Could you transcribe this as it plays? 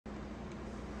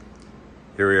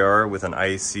Here we are with an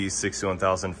IEC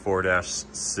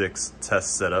 61004-6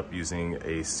 test setup using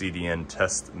a CDN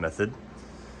test method.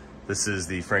 This is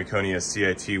the Frankonia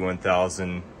CIT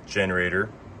 1000 generator,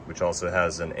 which also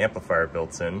has an amplifier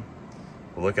built in.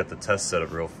 We'll look at the test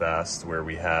setup real fast, where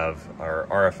we have our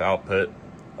RF output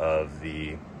of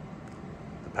the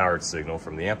powered signal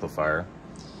from the amplifier.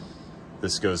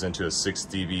 This goes into a 6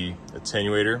 dB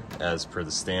attenuator as per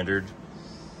the standard.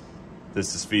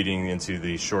 This is feeding into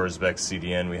the Shoresbeck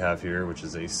CDN we have here, which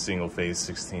is a single phase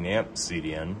 16 amp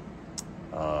CDN.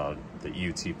 The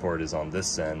EUT port is on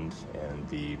this end and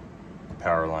the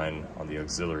power line on the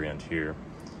auxiliary end here.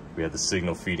 We have the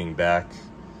signal feeding back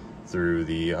through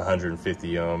the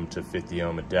 150 ohm to 50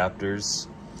 ohm adapters.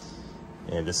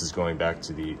 And this is going back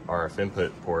to the RF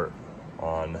input port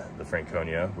on the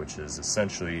Frankonia, which is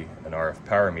essentially an RF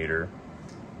power meter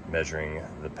measuring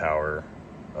the power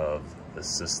of the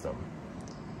system.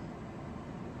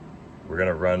 We're going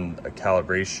to run a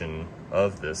calibration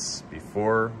of this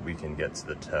before we can get to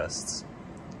the tests.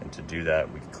 And to do that,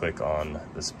 we click on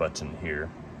this button here.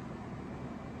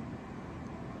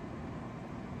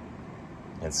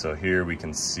 And so here we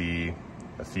can see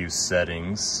a few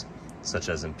settings, such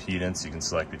as impedance. You can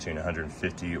select between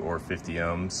 150 or 50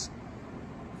 ohms.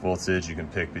 Voltage, you can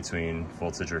pick between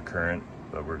voltage or current,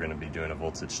 but we're going to be doing a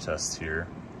voltage test here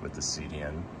with the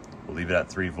CDN. We'll leave it at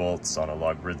 3 volts on a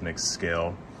logarithmic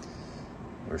scale.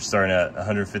 We're starting at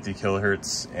 150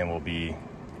 kilohertz and we'll be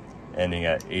ending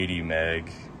at 80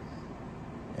 meg.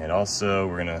 And also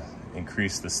we're going to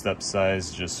increase the step size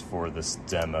just for this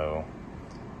demo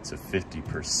to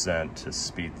 50% to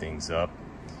speed things up.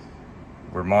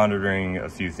 We're monitoring a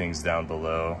few things down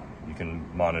below. You can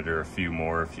monitor a few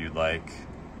more if you'd like.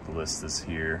 The list is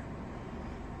here.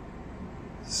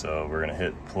 So we're going to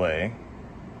hit play.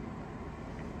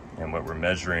 And what we're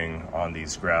measuring on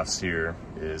these graphs here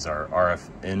is our RF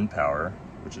in power,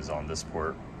 which is on this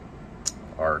port,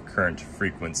 our current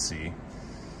frequency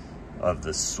of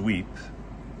the sweep,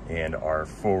 and our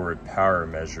forward power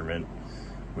measurement,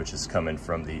 which is coming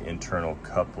from the internal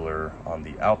coupler on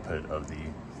the output of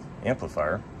the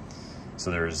amplifier.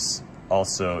 So there's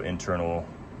also internal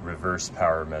reverse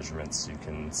power measurements you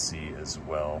can see as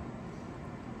well.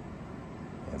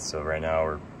 And so right now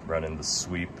we're running the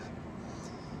sweep,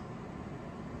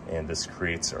 and this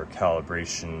creates our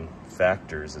calibration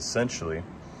factors essentially.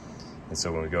 And so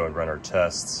when we go and run our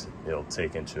tests, it'll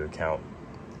take into account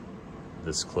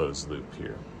this closed loop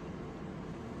here.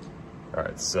 All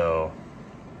right, so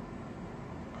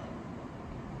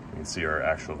you can see our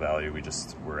actual value.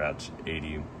 We're at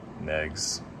 80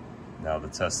 megs. Now the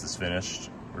test is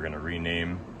finished. We're going to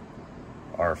rename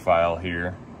our file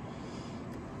here,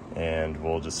 and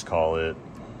we'll just call it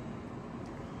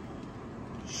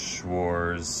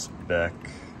Shoresbeck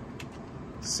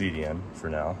CDN for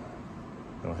now.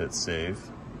 We'll hit save,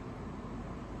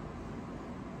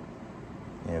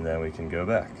 and then we can go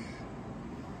back.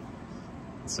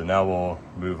 So now we'll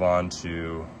move on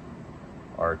to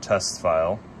our test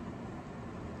file,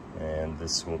 and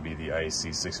this will be the IEC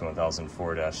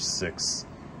 61004-6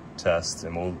 test,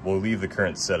 and we'll leave the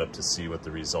current setup to see what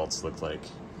the results look like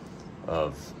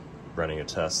of running a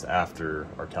test after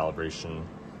our calibration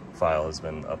file has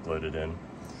been uploaded in.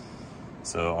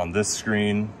 So on this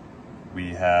screen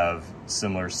we have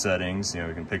similar settings.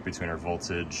 We can pick between our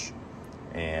voltage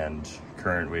and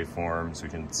current waveforms. We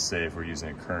can say if we're using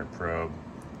a current probe,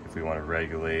 if we want to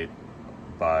regulate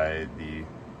by the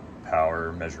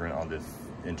power measurement on the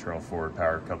internal forward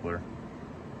power coupler.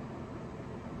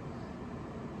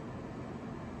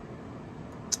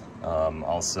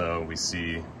 Also we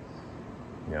see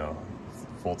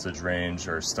voltage range,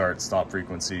 our start-stop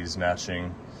frequencies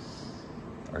matching.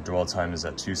 Our dwell time is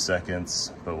at 2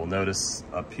 seconds, but we'll notice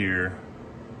up here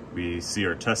we see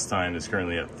our test time is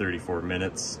currently at 34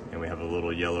 minutes, and we have a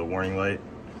little yellow warning light.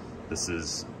 This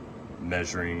is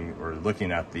measuring or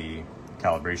looking at the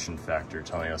calibration factor,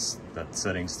 telling us that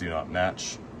settings do not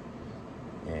match.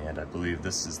 And I believe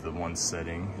this is the one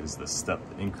setting, is the step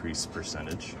increase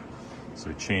percentage. So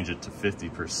we change it to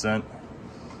 50%,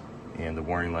 and the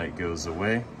warning light goes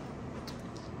away.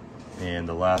 And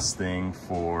the last thing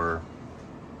for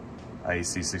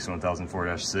IEC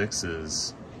 61004-6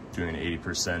 is doing an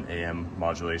 80% AM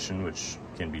modulation, which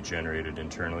can be generated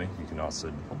internally. You can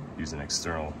also use an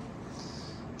external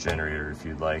generator if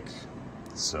you'd like.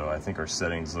 So I think our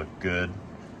settings look good.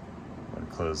 I'm going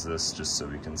to close this just so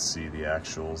we can see the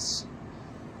actuals.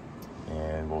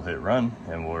 And we'll hit run,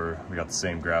 and we got the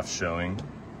same graph showing.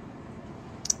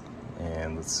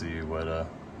 And let's see what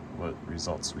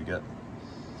results we get.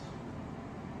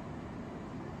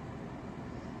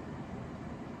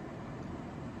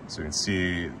 So we can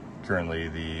see currently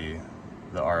the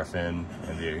RF in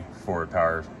and the forward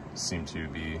power seem to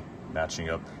be matching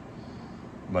up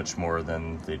much more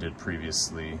than they did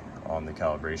previously on the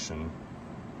calibration,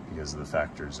 because the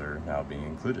factors are now being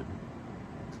included.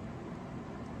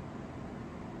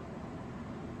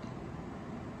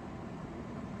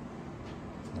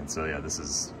 And so yeah, this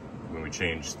is when we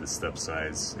changed the step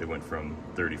size, it went from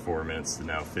 34 minutes to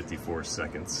now 54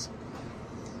 seconds.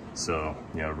 So,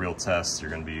 you know, real tests,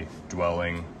 you're going to be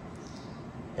dwelling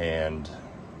and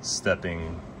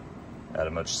stepping at a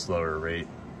much slower rate.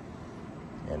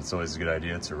 And it's always a good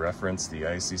idea to reference the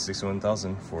IEC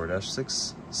 61000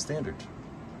 4-6 standard.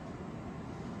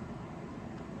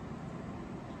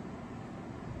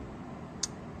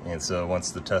 And so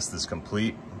once the test is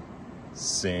complete,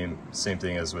 same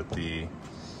thing as with the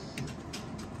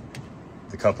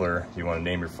coupler, you want to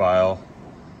name your file,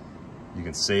 you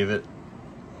can save it.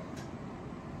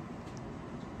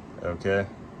 Okay,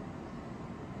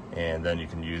 and then you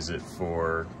can use it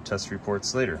for test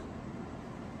reports later.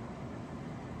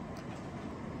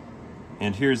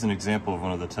 And here's an example of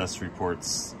one of the test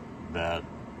reports that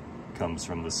comes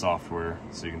from the software.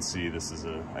 So you can see this is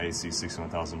a IEC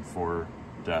 61000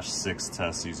 4-6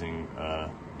 test using a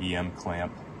EM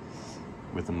clamp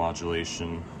with the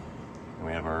modulation. And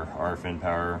we have our RF in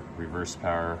power, reverse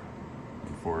power,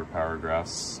 and forward power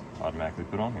graphs automatically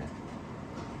put on here.